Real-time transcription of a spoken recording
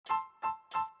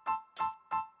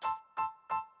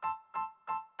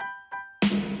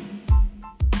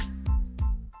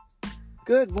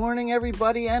Good morning,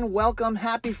 everybody, and welcome.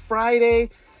 Happy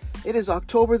Friday. It is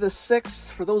October the 6th.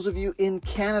 For those of you in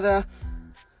Canada,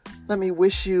 let me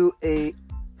wish you a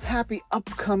happy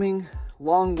upcoming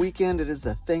long weekend. It is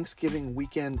the Thanksgiving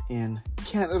weekend in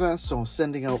Canada, so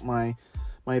sending out my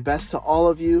best to all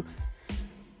of you.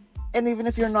 And even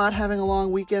if you're not having a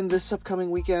long weekend this upcoming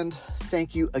weekend,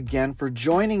 thank you again for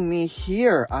joining me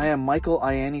here. I am Michael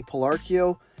Ianni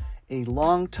Polarchio, a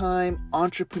longtime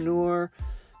entrepreneur,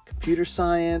 computer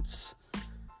science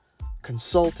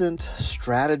consultant,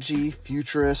 strategy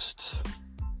futurist,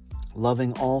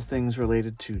 loving all things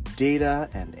related to data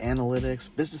and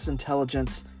analytics, business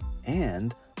intelligence,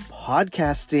 and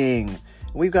podcasting.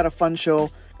 We've got a fun show.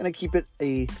 I'm going to keep it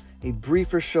a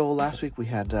briefer show. Last week we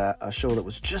had a show that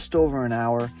was just over an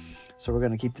hour, so we're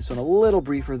going to keep this one a little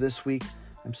briefer this week.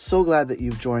 I'm so glad that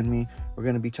you've joined me. We're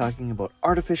going to be talking about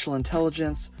artificial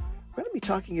intelligence. We're going to be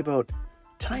talking about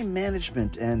time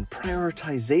management and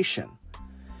prioritization.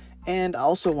 And I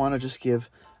also want to just give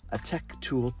a tech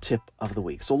tool tip of the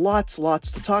week. So lots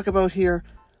to talk about here.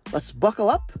 Let's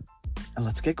buckle up and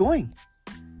let's get going.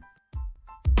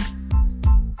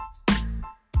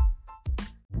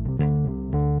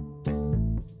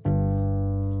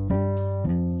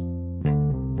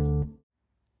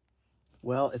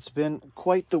 Well, it's been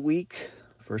quite the week.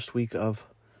 First week of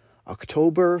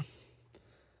October.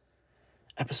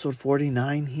 Episode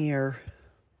 49 here.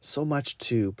 So much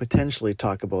to potentially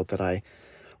talk about that I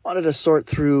wanted to sort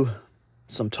through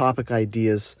some topic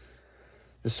ideas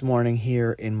this morning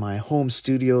here in my home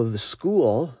studio. The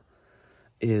school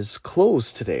is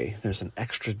closed today. There's an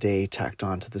extra day tacked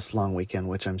on to this long weekend,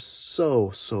 which I'm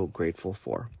so grateful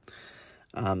for.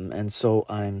 And so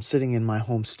I'm sitting in my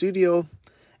home studio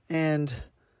and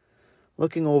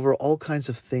looking over all kinds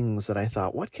of things that I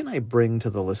thought, what can I bring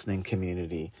to the listening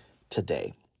community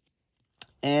today?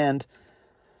 And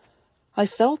I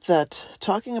felt that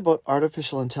talking about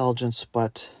artificial intelligence,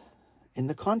 but in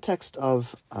the context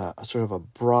of a sort of a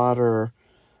broader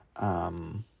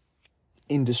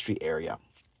industry area,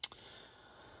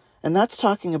 and that's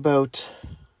talking about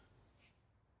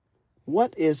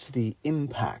what is the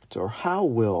impact or how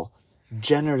will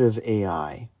generative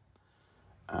AI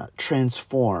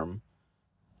transform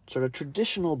sort of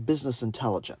traditional business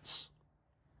intelligence.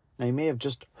 Now, you may have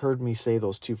just heard me say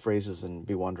those two phrases and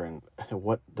be wondering,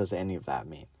 what does any of that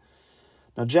mean?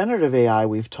 Now, generative AI,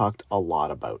 we've talked a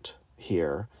lot about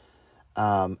here,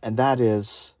 and that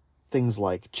is things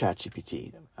like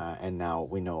ChatGPT. And now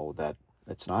we know that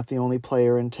it's not the only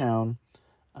player in town.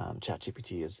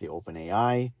 ChatGPT is the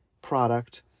OpenAI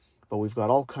product, but we've got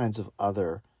all kinds of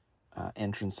other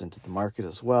entrants into the market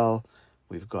as well.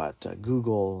 We've got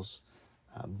Google's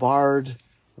Bard,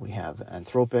 we have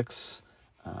Anthropic's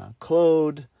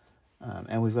Claude,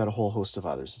 and we've got a whole host of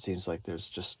others. It seems like there's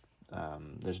just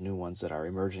there's new ones that are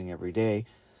emerging every day.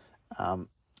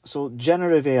 So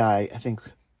generative AI, I think,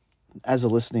 as a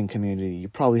listening community, you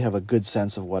probably have a good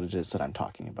sense of what it is that I'm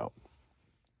talking about.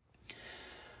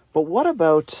 But what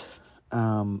about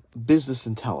business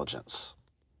intelligence?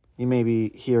 You may be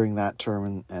hearing that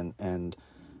term and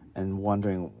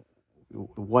wondering,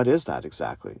 what is that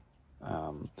exactly?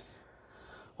 Well,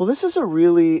 this is a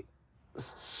really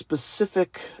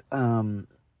specific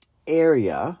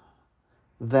area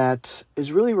that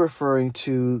is really referring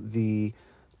to the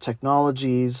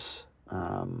technologies,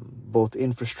 both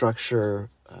infrastructure,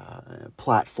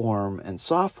 platform, and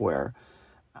software,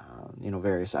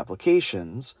 various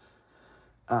applications,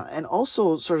 and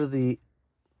also sort of the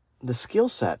skill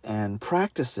set and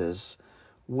practices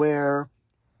where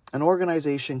an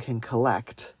organization can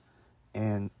collect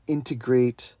and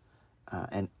integrate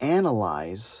and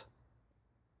analyze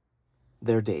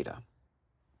their data.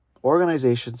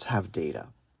 Organizations have data.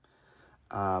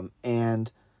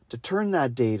 And to turn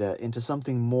that data into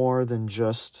something more than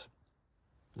just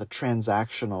the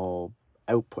transactional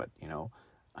output,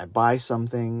 I buy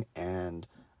something and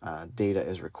data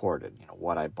is recorded,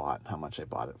 what I bought, how much I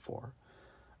bought it for.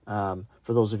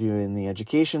 For those of you in the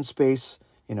education space,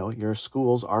 your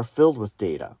schools are filled with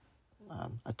data.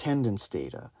 Attendance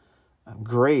data,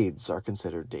 grades are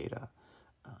considered data.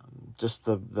 Just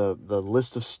the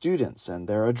list of students and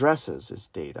their addresses is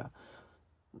data.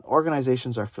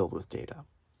 Organizations are filled with data.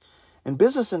 In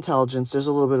business intelligence, there's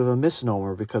a little bit of a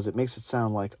misnomer because it makes it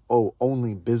sound like,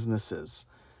 only businesses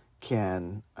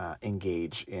can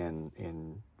engage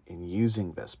in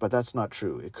using this. But that's not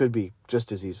true. It could be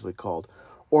just as easily called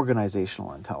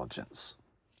organizational intelligence.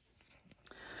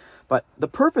 But the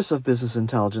purpose of business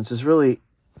intelligence is really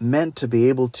meant to be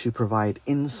able to provide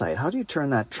insight. How do you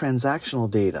turn that transactional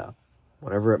data,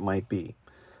 whatever it might be,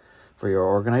 for your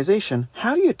organization,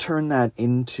 how do you turn that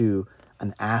into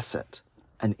an asset,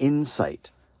 an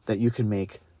insight that you can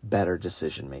make better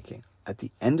decision making. At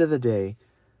the end of the day,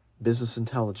 business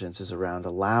intelligence is around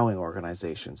allowing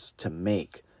organizations to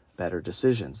make better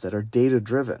decisions that are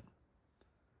data-driven.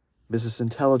 Business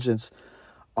intelligence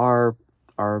are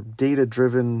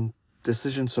data-driven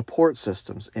decision support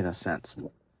systems in a sense.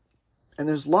 And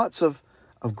there's lots of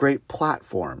great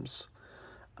platforms,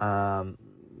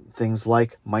 things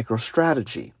like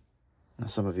MicroStrategy. Now,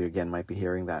 some of you, again, might be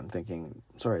hearing that and thinking,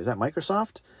 sorry, is that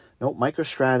Microsoft? No,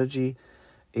 MicroStrategy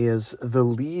is the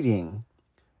leading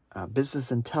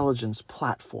business intelligence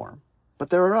platform. But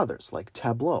there are others, like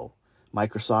Tableau.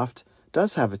 Microsoft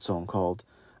does have its own called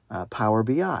Power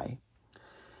BI.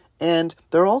 And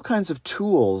there are all kinds of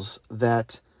tools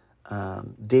that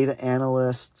data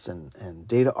analysts and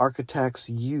data architects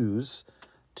use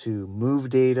to move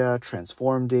data,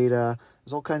 transform data.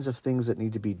 There's all kinds of things that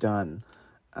need to be done.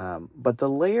 But the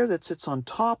layer that sits on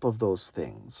top of those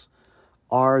things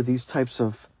are these types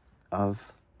of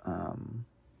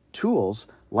tools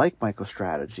like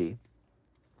MicroStrategy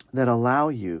that allow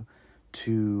you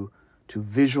to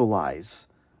visualize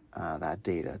that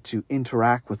data, to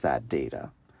interact with that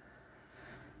data.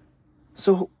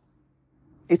 So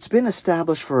it's been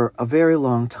established for a very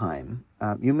long time.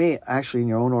 You may actually in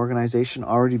your own organization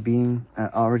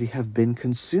already have been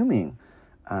consuming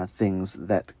things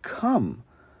that come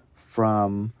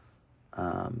from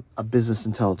a business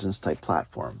intelligence type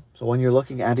platform. So when you're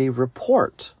looking at a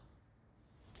report,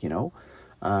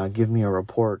 give me a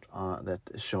report that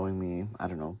is showing me,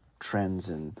 trends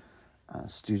in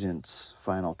students'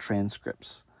 final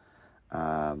transcripts.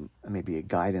 Maybe a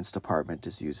guidance department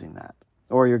is using that.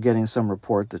 Or you're getting some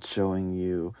report that's showing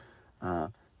you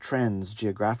trends,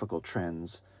 geographical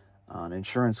trends on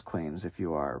insurance claims if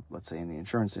you are, let's say, in the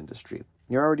insurance industry.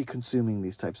 You're already consuming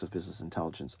these types of business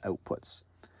intelligence outputs.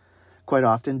 Quite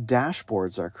often,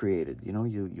 dashboards are created.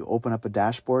 You open up a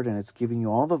dashboard and it's giving you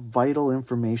all the vital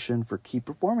information for key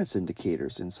performance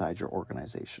indicators inside your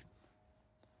organization.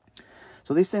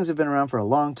 So these things have been around for a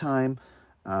long time,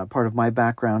 part of my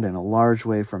background in a large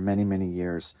way for many, many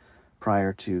years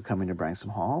prior to coming to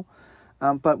Branksome Hall.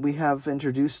 But we have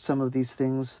introduced some of these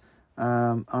things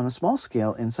on a small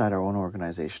scale inside our own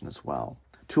organization as well.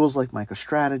 Tools like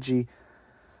MicroStrategy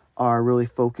are really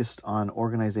focused on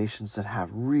organizations that have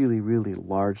really, really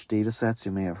large data sets.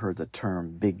 You may have heard the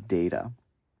term big data.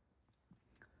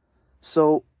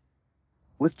 So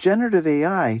with generative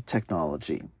AI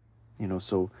technology,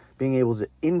 so being able to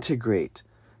integrate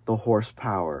the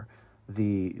horsepower,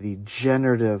 the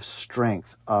generative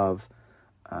strength of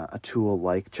a tool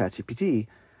like ChatGPT,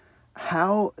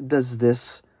 how does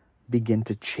this begin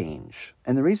to change?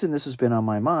 And the reason this has been on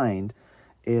my mind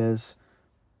is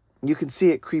you can see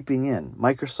it creeping in.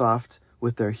 Microsoft,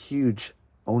 with their huge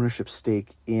ownership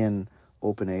stake in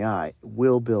OpenAI,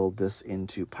 will build this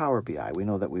into Power BI. We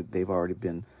know that they've already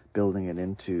been building it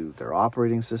into their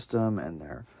operating system and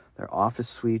their Office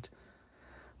suite.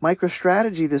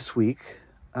 MicroStrategy this week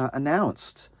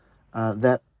announced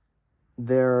that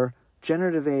their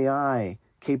generative AI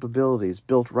capabilities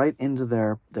built right into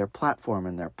their platform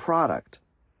and their product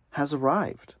has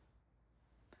arrived.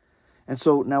 And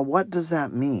so now what does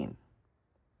that mean?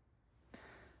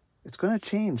 It's going to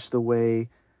change the way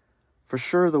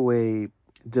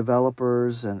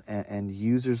developers and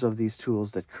users of these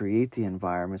tools that create the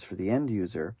environments for the end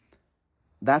user,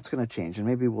 that's going to change. And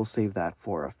maybe we'll save that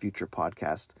for a future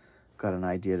podcast. Got an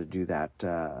idea to do that,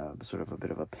 sort of a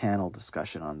bit of a panel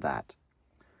discussion on that.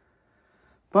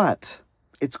 But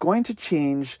it's going to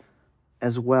change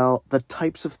as well the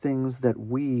types of things that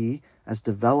we as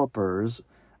developers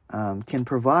can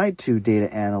provide to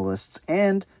data analysts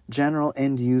and general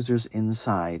end users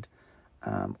inside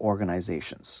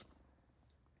organizations.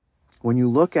 When you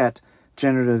look at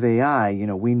generative AI,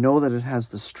 we know that it has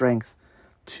the strength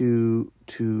to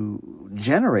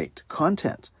generate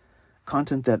content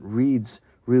that reads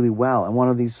really well. And one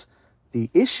of the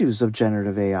issues of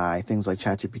generative AI, things like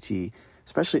ChatGPT,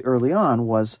 especially early on,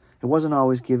 was it wasn't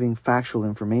always giving factual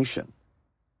information.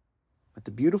 But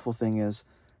the beautiful thing is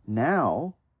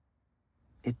now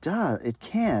it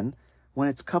can when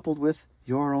it's coupled with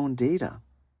your own data.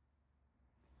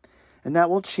 And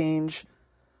that will change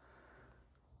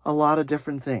a lot of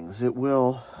different things. It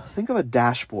will, think of a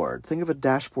dashboard. Think of a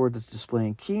dashboard that's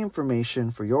displaying key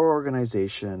information for your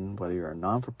organization, whether you're a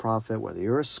non-for-profit, whether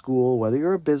you're a school, whether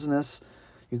you're a business.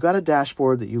 You've got a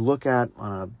dashboard that you look at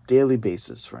on a daily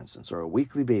basis, for instance, or a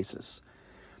weekly basis.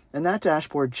 And that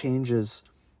dashboard changes,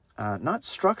 not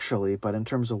structurally, but in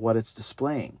terms of what it's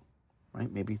displaying,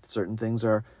 right? Maybe certain things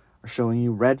are showing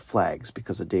you red flags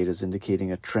because the data is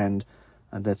indicating a trend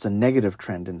that's a negative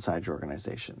trend inside your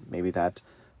organization. Maybe that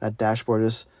dashboard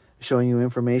is showing you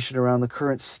information around the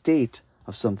current state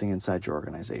of something inside your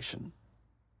organization.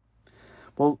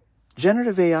 Well,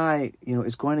 generative AI,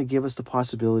 is going to give us the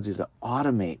possibility to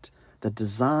automate the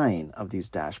design of these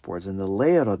dashboards and the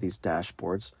layout of these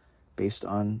dashboards based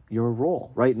on your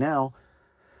role. Right now,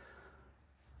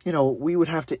 we would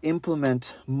have to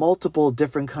implement multiple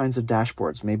different kinds of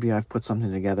dashboards. Maybe I've put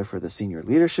something together for the senior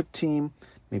leadership team.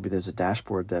 Maybe there's a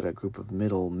dashboard that a group of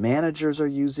middle managers are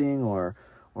using or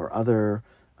other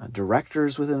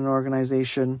directors within an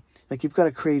organization. Like, you've got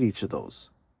to create each of those.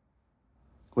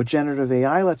 What generative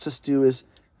AI lets us do is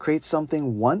create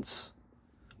something once,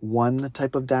 one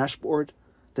type of dashboard,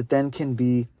 that then can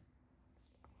be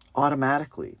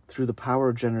automatically, through the power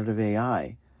of generative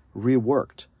AI,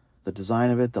 reworked. The design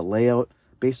of it, the layout,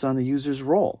 based on the user's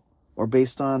role, or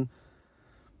based on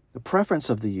the preference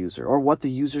of the user, or what the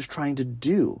user's trying to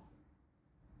do.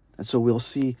 And so we'll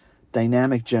see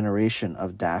dynamic generation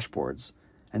of dashboards,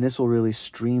 and this will really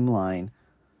streamline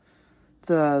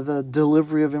the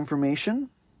delivery of information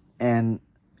and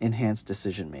enhance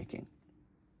decision making.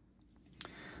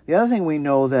 The other thing we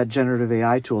know that generative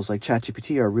AI tools like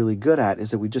ChatGPT are really good at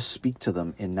is that we just speak to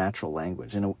them in natural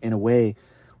language. In a way,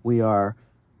 we are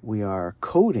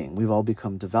coding. We've all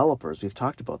become developers. We've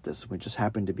talked about this. We just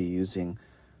happen to be using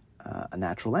a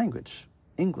natural language,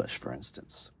 English, for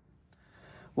instance.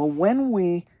 Well, when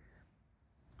we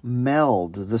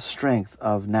meld the strength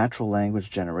of natural language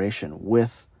generation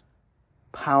with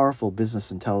powerful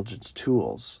business intelligence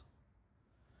tools,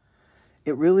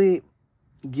 it really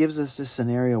gives us this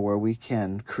scenario where we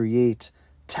can create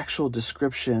textual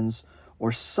descriptions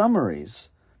or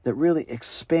summaries that really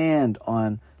expand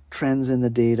on trends in the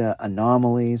data,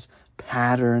 anomalies,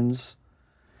 patterns.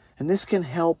 And this can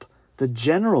help the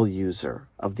general user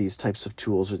of these types of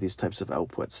tools or these types of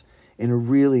outputs in a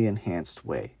really enhanced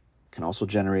way. It can also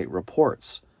generate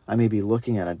reports. I may be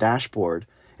looking at a dashboard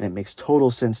and it makes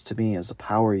total sense to me as a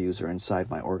power user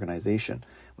inside my organization.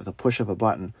 With a push of a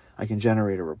button, I can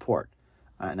generate a report.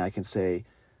 And I can say,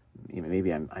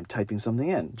 maybe I'm typing something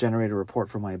in, generate a report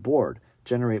for my board,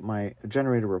 generate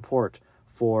a report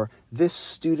for this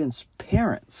student's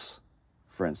parents,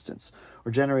 for instance,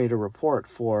 or generate a report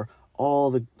for all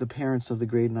the parents of the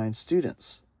grade 9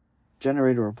 students.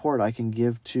 Generate a report I can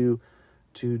give to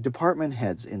department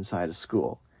heads inside a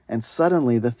school. And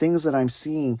suddenly the things that I'm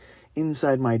seeing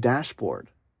inside my dashboard,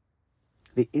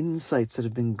 the insights that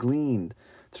have been gleaned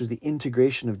through the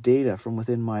integration of data from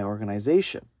within my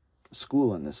organization,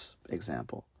 school in this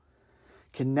example,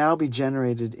 can now be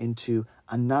generated into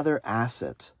another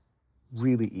asset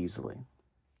really easily.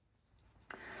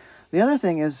 The other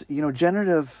thing is,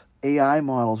 generative AI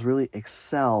models really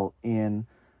excel in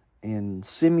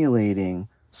simulating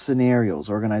scenarios,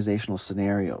 organizational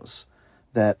scenarios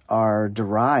that are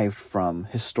derived from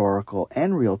historical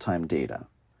and real-time data.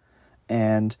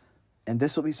 And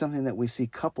this will be something that we see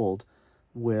coupled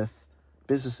with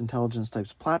business intelligence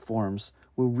types platforms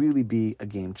will really be a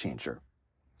game changer.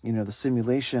 The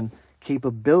simulation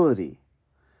capability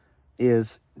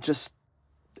is just,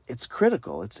 it's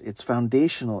critical. It's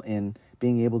foundational in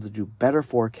being able to do better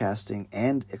forecasting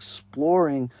and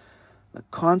exploring the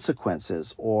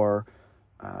consequences or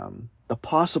the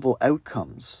possible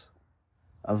outcomes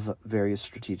of various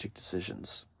strategic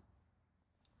decisions.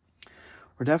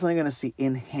 We're definitely going to see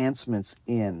enhancements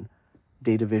in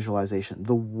data visualization,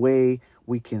 the way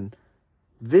we can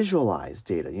visualize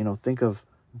data. Think of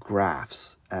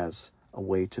graphs as a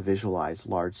way to visualize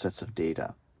large sets of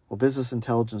data. Well, business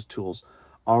intelligence tools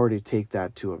already take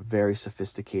that to a very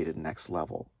sophisticated next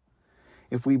level.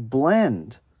 If we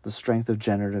blend the strength of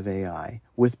generative AI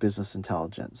with business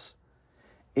intelligence,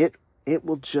 it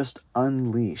will just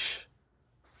unleash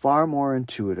far more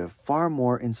intuitive, far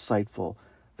more insightful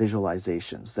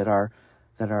visualizations that are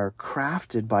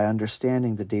crafted by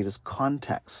understanding the data's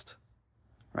context,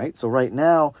 right? So right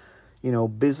now,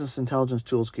 business intelligence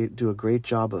tools do a great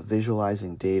job of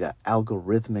visualizing data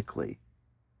algorithmically.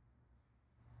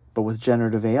 But with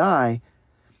generative AI,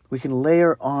 we can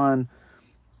layer on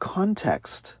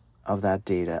context of that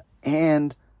data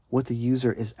and what the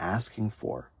user is asking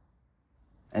for.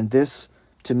 And this,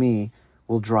 to me,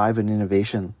 will drive an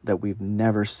innovation that we've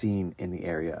never seen in the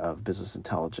area of business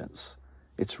intelligence.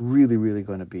 It's really, really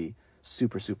going to be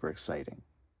super, super exciting.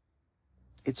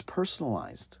 It's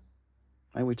personalized.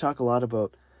 Right? We talk a lot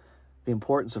about the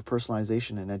importance of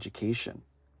personalization in education.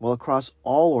 Well, across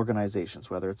all organizations,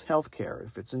 whether it's healthcare,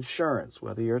 if it's insurance,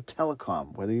 whether you're a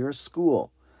telecom, whether you're a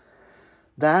school,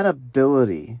 that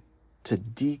ability to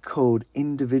decode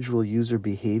individual user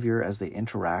behavior as they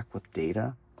interact with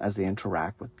data, as they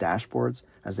interact with dashboards,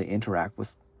 as they interact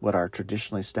with what are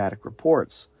traditionally static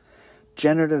reports.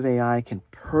 Generative AI can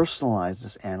personalize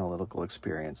this analytical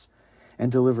experience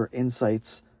and deliver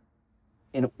insights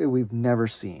in a way we've never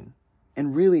seen,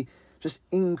 and really just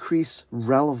increase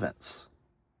relevance.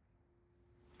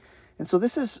 And so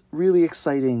this is really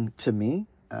exciting to me,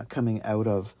 coming out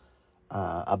of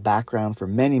a background for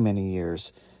many, many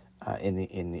years in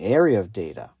the area of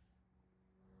data.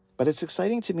 But it's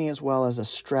exciting to me as well as a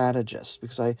strategist,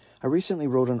 because I recently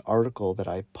wrote an article that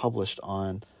I published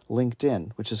on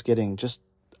LinkedIn, which is getting just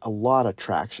a lot of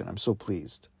traction. I'm so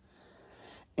pleased.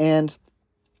 And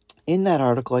in that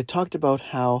article, I talked about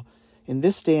how in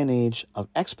this day and age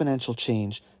of exponential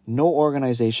change, no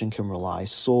organization can rely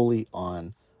solely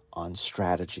on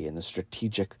strategy and the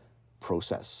strategic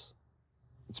process.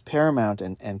 It's paramount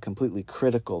and completely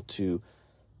critical to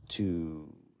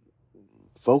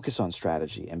focus on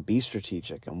strategy and be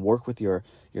strategic and work with your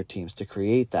teams to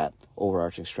create that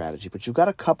overarching strategy. But you've got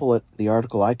to couple it, the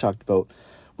article I talked about,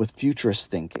 with futurist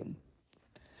thinking.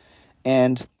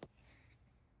 And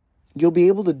you'll be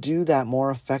able to do that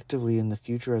more effectively in the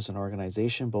future as an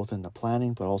organization, both in the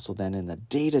planning, but also then in the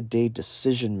day-to-day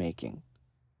decision-making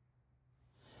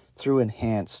through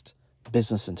enhanced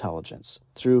business intelligence,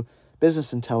 through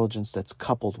business intelligence that's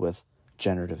coupled with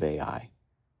generative AI.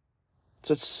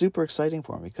 So it's super exciting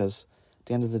for me, because at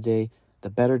the end of the day, the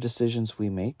better decisions we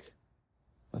make,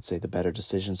 let's say the better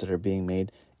decisions that are being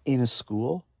made in a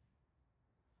school,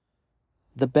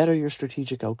 the better your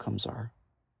strategic outcomes are.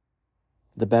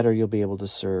 The better you'll be able to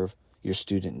serve your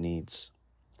student needs,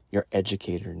 your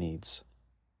educator needs.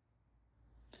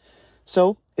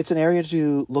 So it's an area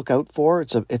to look out for.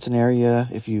 It's an area,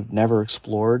 if you've never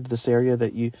explored this area,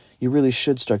 that you really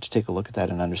should start to take a look at that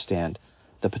and understand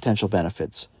the potential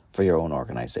benefits for your own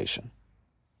organization.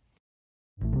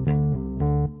 I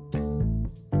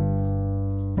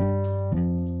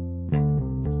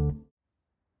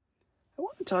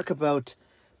want to talk about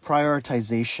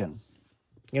prioritization.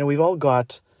 We've all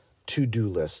got to-do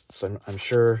lists. I'm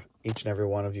sure each and every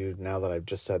one of you, now that I've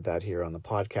just said that here on the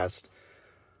podcast,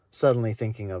 suddenly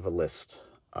thinking of a list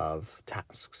of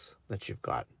tasks that you've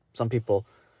got. Some people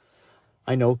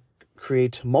I know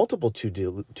create multiple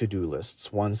to-do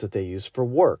lists, ones that they use for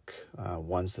work,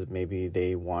 ones that maybe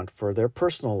they want for their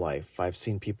personal life. I've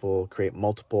seen people create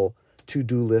multiple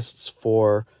to-do lists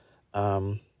for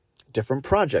different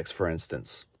projects, for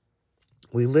instance.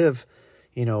 We live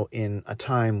in a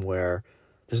time where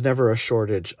there's never a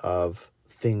shortage of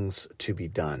things to be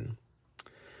done.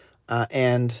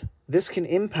 And this can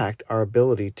impact our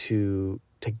ability to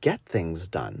get things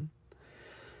done.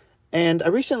 And I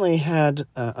recently had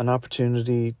an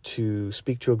opportunity to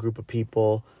speak to a group of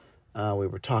people. We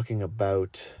were talking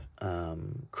about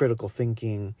critical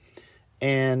thinking,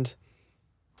 and,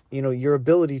 your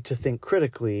ability to think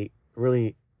critically,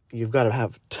 really, you've got to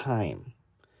have time.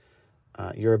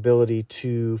 Your ability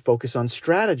to focus on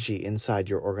strategy inside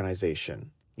your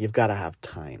organization, you've got to have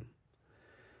time.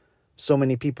 So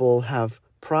many people have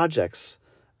projects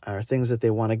or things that they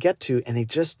want to get to, and they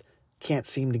just can't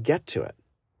seem to get to it.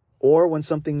 Or when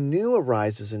something new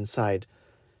arises inside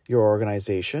your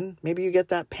organization, maybe you get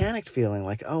that panicked feeling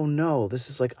like, oh no, this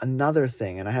is like another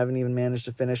thing, and I haven't even managed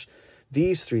to finish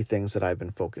these 3 things that I've been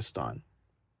focused on.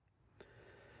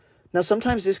 Now,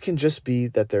 sometimes this can just be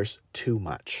that there's too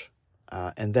much.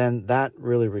 And then that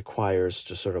really requires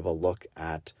just sort of a look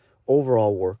at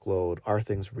overall workload. Are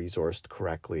things resourced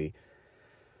correctly?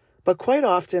 But quite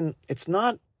often, it's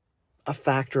not a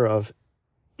factor of,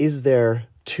 is there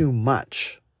too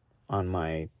much on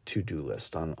my to-do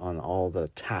list, on all the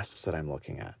tasks that I'm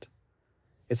looking at?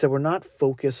 It's that we're not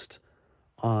focused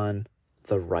on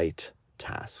the right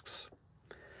tasks.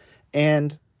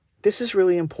 And this is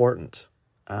really important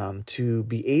to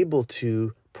be able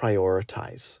to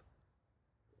prioritize,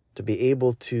 to be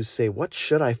able to say, what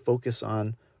should I focus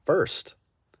on first?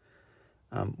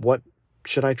 What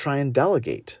should I try and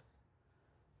delegate?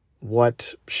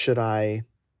 What should I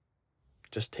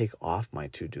just take off my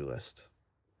to-do list?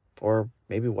 Or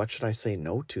maybe what should I say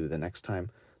no to the next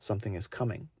time something is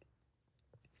coming?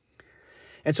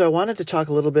 And so I wanted to talk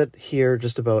a little bit here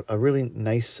just about a really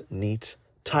nice, neat,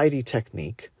 tidy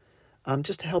technique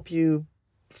just to help you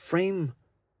frame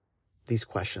these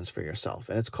questions for yourself.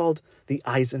 And it's called the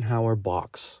Eisenhower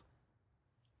Box.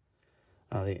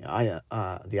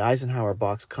 The Eisenhower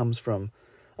Box comes from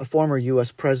a former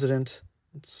U.S. president.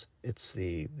 It's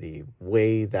the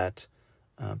way that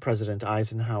President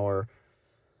Eisenhower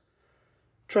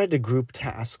tried to group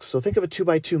tasks. So think of a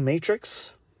 2x2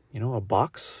 matrix, a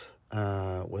box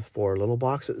with 4 little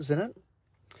boxes in it.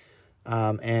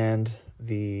 And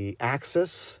the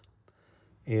axis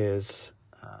is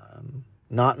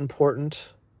not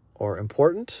important or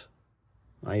important.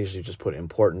 I usually just put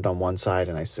important on one side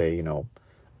and I say,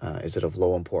 is it of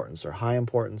low importance or high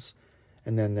importance?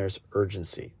 And then there's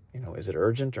urgency. Is it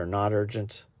urgent or not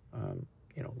urgent?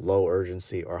 Low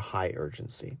urgency or high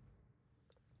urgency.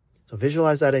 So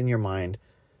visualize that in your mind.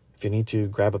 If you need to,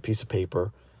 grab a piece of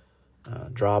paper,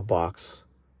 draw a box,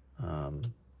 and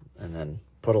then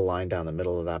put a line down the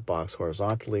middle of that box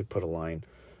horizontally, put a line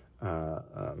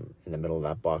in the middle of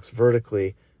that box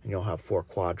vertically, and you'll have 4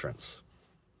 quadrants.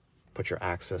 Put your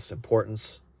axis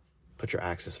importance, put your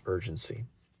axis urgency.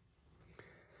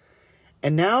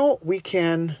 And now we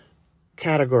can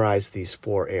categorize these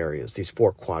 4 areas, these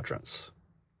 4 quadrants.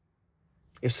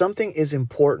 If something is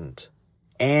important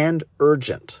and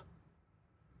urgent,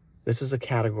 this is a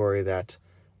category that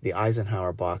the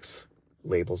Eisenhower Box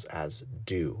labels as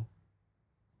do,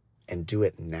 and do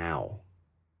it now.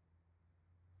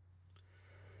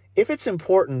 If it's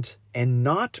important and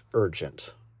not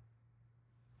urgent,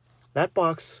 that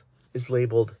box is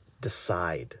labeled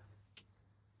decide.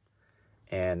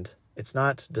 And it's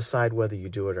not decide whether you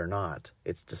do it or not.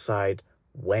 It's decide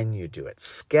when you do it.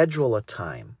 Schedule a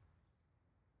time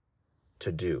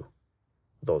to do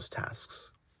those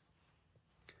tasks.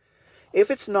 If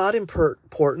it's not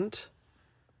important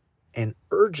and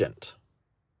urgent,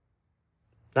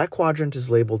 that quadrant is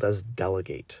labeled as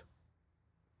delegate.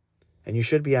 And you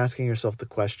should be asking yourself the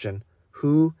question,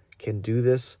 who can do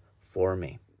this for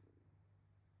me?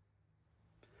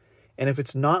 And if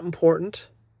it's not important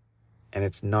and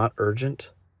it's not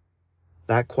urgent,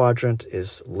 that quadrant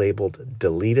is labeled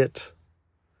delete it.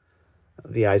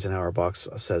 The Eisenhower Box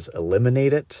says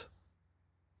eliminate it.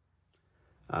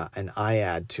 And I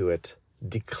add to it,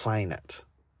 decline it.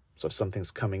 So if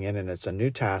something's coming in and it's a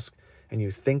new task, and you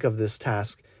think of this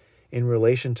task in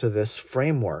relation to this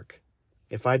framework,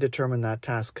 if I determine that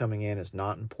task coming in is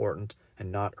not important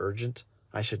and not urgent,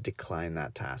 I should decline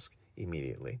that task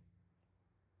immediately.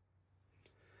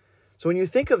 So when you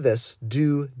think of this,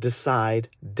 do, decide,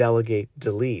 delegate,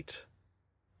 delete,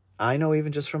 I know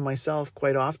even just from myself,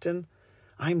 quite often,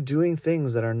 I'm doing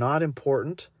things that are not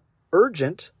important,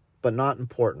 urgent, but not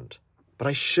important. But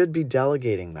I should be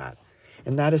delegating that.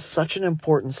 And that is such an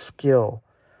important skill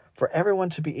for everyone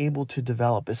to be able to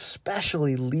develop,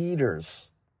 especially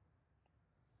leaders.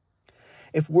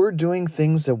 If we're doing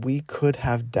things that we could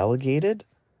have delegated,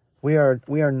 we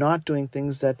are not doing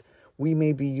things that we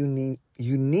may be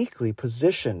uniquely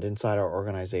positioned inside our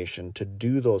organization to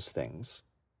do those things.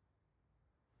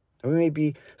 And we may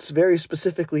be very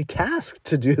specifically tasked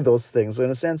to do those things. So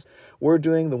in a sense, we're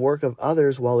doing the work of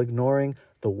others while ignoring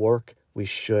the work we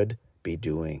should be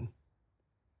doing.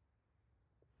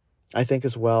 I think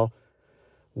as well,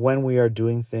 when we are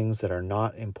doing things that are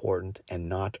not important and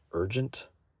not urgent,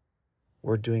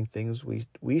 we're doing things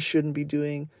we shouldn't be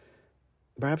doing,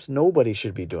 perhaps nobody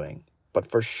should be doing, but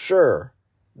for sure,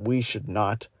 we should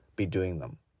not be doing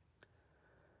them.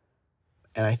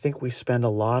 And I think we spend a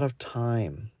lot of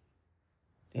time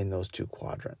in those 2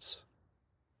 quadrants.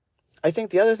 I think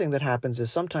the other thing that happens is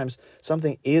sometimes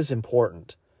something is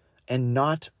important and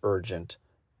not urgent,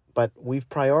 but we've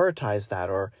prioritized that,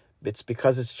 or it's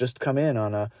because it's just come in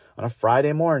on a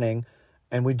Friday morning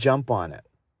and we jump on it.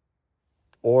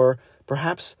 Or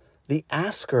perhaps the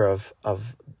asker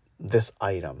of this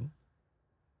item,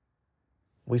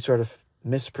 we sort of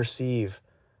misperceive,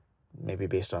 maybe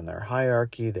based on their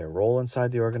hierarchy, their role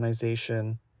inside the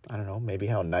organization. I don't know, maybe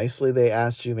how nicely they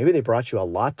asked you. Maybe they brought you a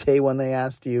latte when they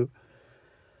asked you.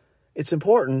 It's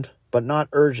important, but not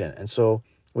urgent. And so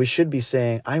we should be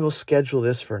saying, I will schedule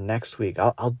this for next week.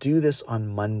 I'll do this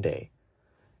on Monday,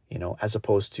 as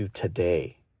opposed to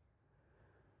today.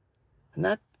 And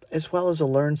that, as well as a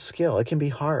learned skill, it can be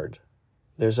hard.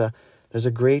 There's a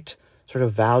great sort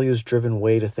of values-driven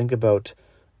way to think about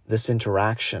this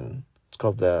interaction. It's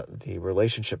called the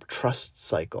relationship trust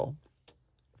cycle.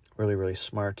 Really, really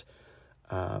smart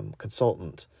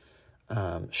consultant.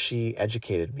 She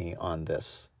educated me on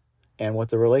this. And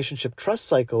what the relationship trust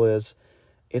cycle is,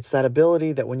 it's that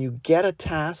ability that when you get a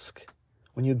task,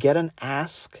 when you get an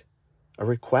ask, a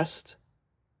request,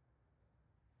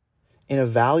 in a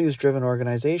values-driven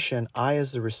organization, I,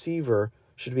 as the receiver,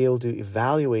 should be able to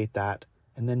evaluate that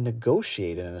and then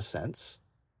negotiate it in a sense.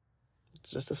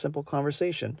 It's just a simple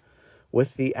conversation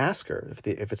with the asker.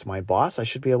 If it's my boss, I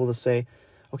should be able to say,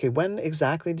 okay, when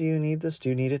exactly do you need this? Do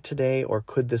you need it today, or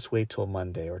could this wait till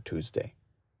Monday or Tuesday?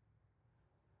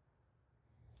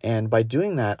 And by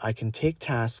doing that, I can take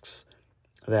tasks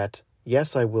that,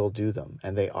 yes, I will do them,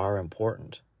 and they are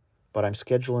important, but I'm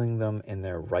scheduling them in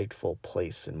their rightful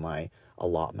place in my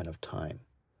allotment of time.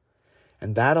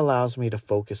 And that allows me to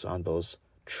focus on those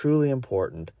truly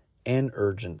important and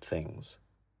urgent things.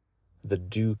 The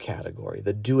do category,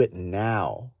 the do it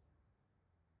now.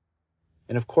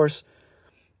 And of course,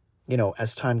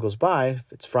 as time goes by,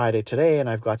 if it's Friday today and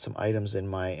I've got some items in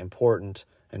my important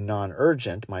and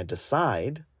non-urgent, my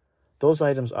decide, those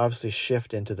items obviously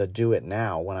shift into the do it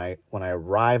now when I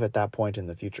arrive at that point in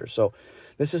the future. So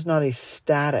this is not a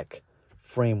static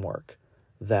framework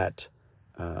that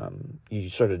you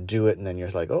sort of do it and then you're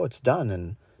like, oh, it's done.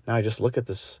 And now I just look at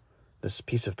this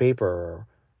piece of paper, or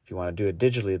if you want to do it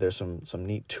digitally, there's some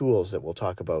neat tools that we'll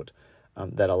talk about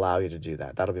that allow you to do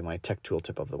that. That'll be my tech tool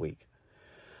tip of the week.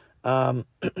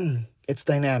 It's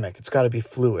dynamic. It's got to be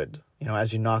fluid.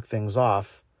 As you knock things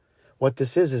off, what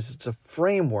this is it's a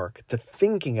framework to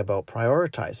thinking about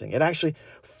prioritizing. It actually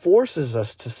forces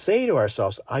us to say to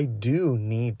ourselves, I do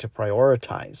need to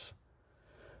prioritize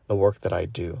the work that I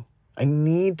do. I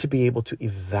need to be able to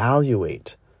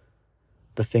evaluate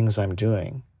the things I'm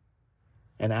doing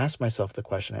and ask myself the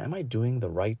question, am I doing the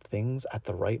right things at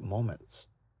the right moments?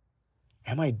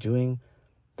 Am I doing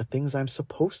the things I'm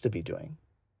supposed to be doing?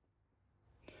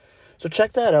 So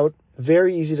check that out.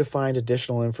 Very easy to find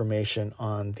additional information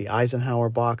on the Eisenhower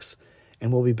Box.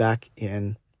 And we'll be back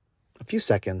in a few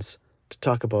seconds to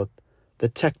talk about the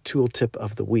tech tool tip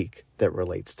of the week that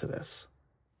relates to this.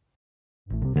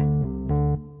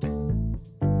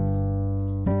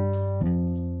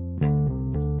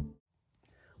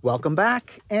 Welcome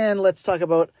back. And let's talk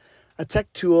about a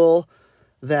tech tool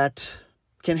that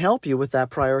can help you with that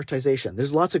prioritization.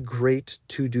 There's lots of great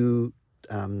to-do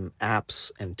apps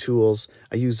and tools.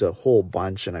 I use a whole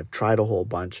bunch, and I've tried a whole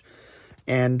bunch.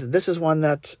 And this is one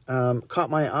that caught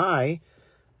my eye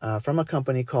from a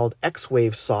company called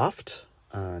XWaveSoft.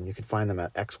 You can find them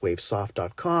at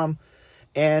xwavesoft.com.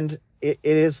 And it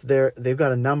is they've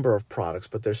got a number of products,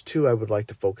 but there's two I would like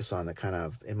to focus on that kind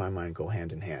of, in my mind, go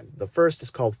hand in hand. The first is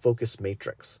called Focus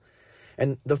Matrix.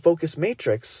 And the Focus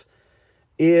Matrix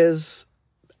is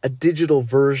a digital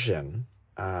version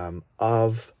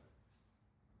of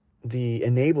the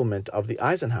enablement of the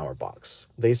Eisenhower Box.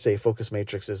 They say Focus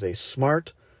Matrix is a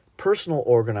smart personal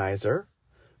organizer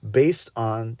based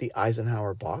on the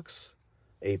Eisenhower Box,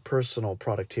 a personal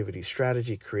productivity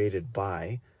strategy created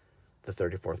by the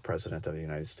 34th President of the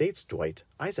United States, Dwight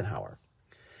Eisenhower.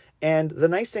 And the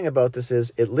nice thing about this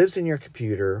is it lives in your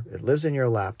computer, it lives in your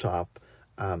laptop.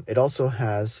 It also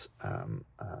has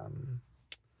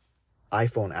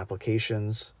iPhone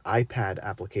applications, iPad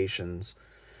applications,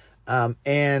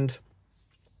 and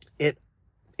it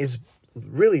is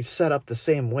really set up the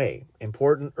same way.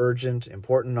 Important, urgent,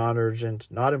 not urgent,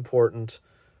 not important,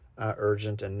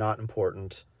 urgent, and not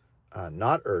important,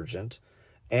 not urgent,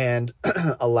 and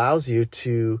allows you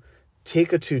to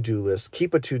take a to-do list,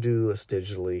 keep a to-do list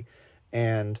digitally,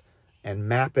 and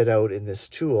map it out in this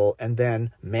tool, and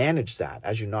then manage that.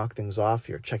 As you knock things off,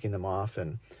 you're checking them off,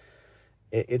 and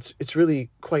it's really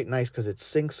quite nice because it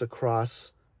syncs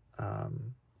across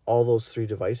all those three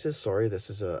devices. Sorry, this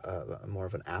is a more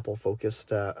of an Apple-focused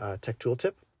tech tool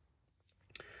tip.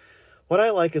 What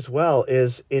I like as well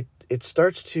is it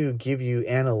starts to give you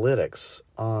analytics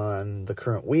on the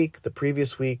current week, the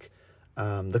previous week,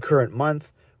 the current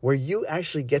month, where you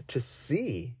actually get to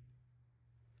see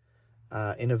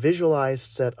in a visualized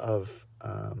set of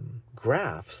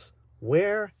graphs,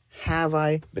 where have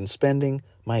I been spending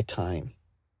my time?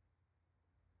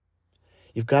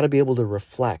 You've got to be able to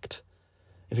reflect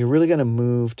if you're really going to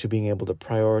move to being able to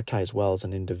prioritize well as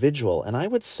an individual. And I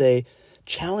would say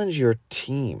challenge your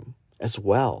team as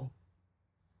well.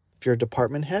 If you're a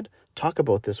department head, talk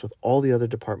about this with all the other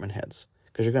department heads,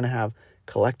 because you're going to have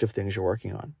collective things you're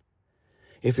working on.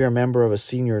 If you're a member of a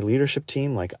senior leadership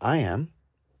team like I am,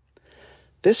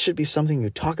 this should be something you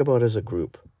talk about as a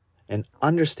group and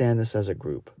understand this as a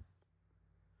group.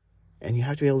 And you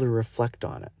have to be able to reflect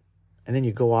on it. And then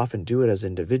you go off and do it as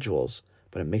individuals,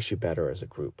 but it makes you better as a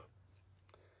group.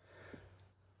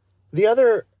 The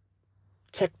other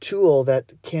tech tool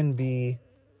that can be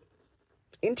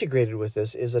integrated with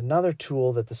this is another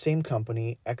tool that the same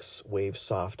company,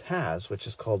 XWaveSoft, has, which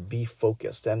is called Be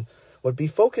Focused. And what Be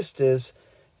Focused is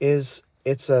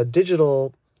it's a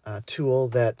digital tool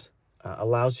that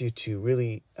allows you to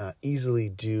really easily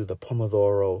do the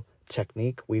Pomodoro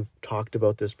technique. We've talked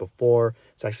about this before.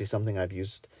 It's actually something I've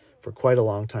used for quite a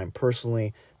long time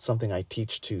personally, something I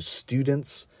teach to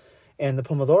students. And the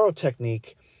Pomodoro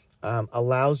technique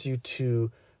allows you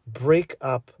to break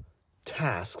up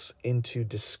tasks into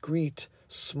discrete,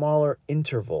 smaller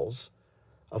intervals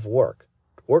of work.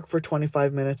 Work for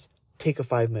 25 minutes, take a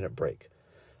 5-minute break.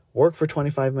 work for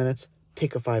 25 minutes,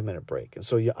 take a 5-minute break. And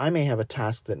so I may have a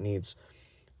task that needs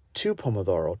 2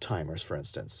 Pomodoro timers, for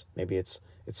instance. Maybe it's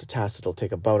a task that'll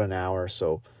take about an hour.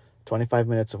 So 25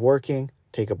 minutes of working,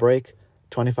 take a break,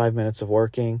 25 minutes of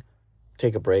working,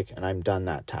 take a break, and I'm done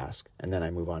that task. And then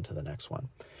I move on to the next one.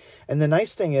 And the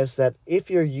nice thing is that if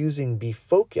you're using Be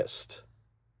Focused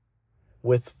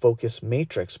with Focus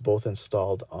Matrix, both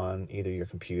installed on either your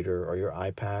computer or your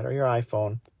iPad or your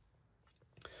iPhone,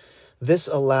 this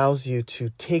allows you to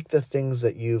take the things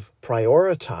that you've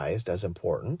prioritized as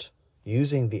important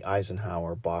using the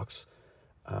Eisenhower Box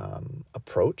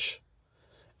approach,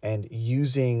 and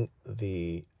using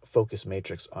the Focus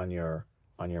Matrix on your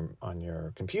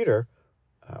computer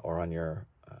or on your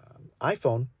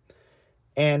iPhone.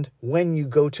 And when you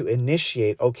go to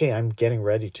initiate, okay, I'm getting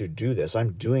ready to do this,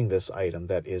 I'm doing this item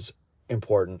that is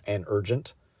important and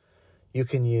urgent, you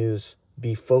can use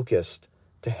Be Focused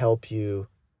to help you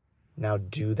now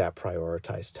do that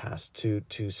prioritized task,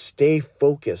 to stay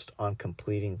focused on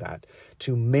completing that,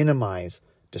 to minimize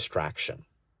distraction.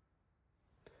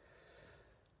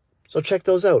 So check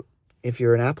those out. If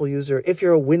you're an Apple user, if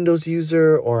you're a Windows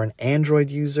user or an Android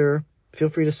user, feel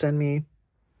free to send me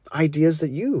ideas that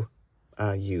you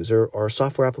use or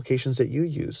software applications that you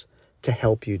use to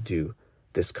help you do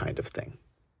this kind of thing.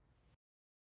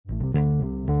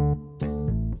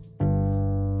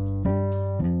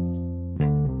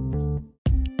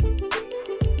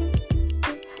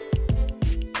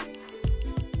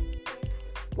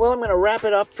 Well, I'm going to wrap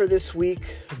it up for this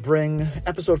week, bring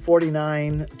episode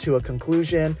 49 to a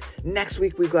conclusion. Next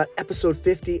week, we've got episode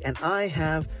 50, and I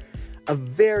have a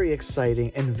very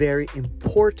exciting and very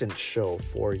important show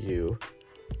for you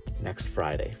next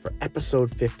Friday for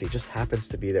episode 50. Just happens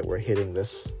to be that we're hitting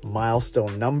this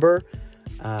milestone number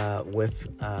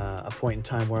with a point in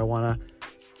time where I want to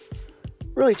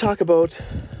really talk about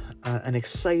an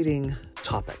exciting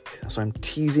topic. So I'm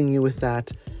teasing you with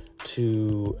that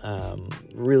to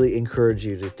really encourage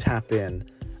you to tap in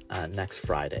next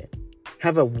Friday.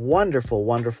 Have a wonderful,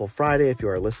 wonderful Friday if you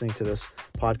are listening to this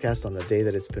podcast on the day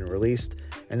that it's been released,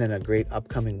 and then a great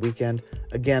upcoming weekend.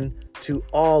 Again, to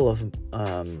all of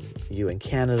you in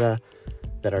Canada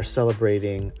that are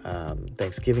celebrating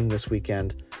Thanksgiving this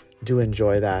weekend, do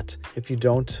enjoy that. If you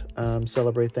don't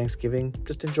celebrate Thanksgiving,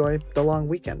 just enjoy the long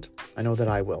weekend. I know that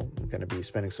I will. I'm going to be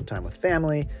spending some time with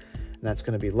family, and that's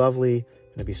going to be lovely.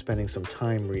 I'm going to be spending some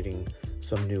time reading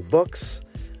some new books,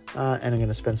 and I'm going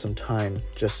to spend some time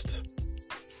just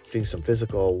doing some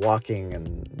physical walking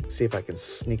and see if I can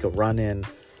sneak a run in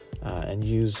and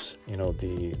use,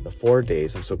 the 4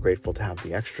 days. I'm so grateful to have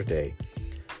the extra day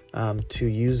to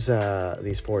use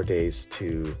these 4 days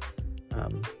to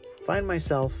find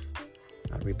myself,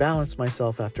 rebalance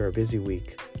myself after a busy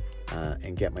week,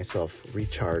 and get myself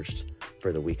recharged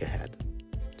for the week ahead.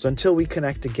 So until we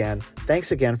connect again,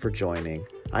 thanks again for joining.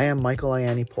 I am Michael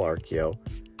Ianni Polarchio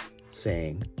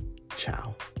saying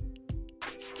ciao.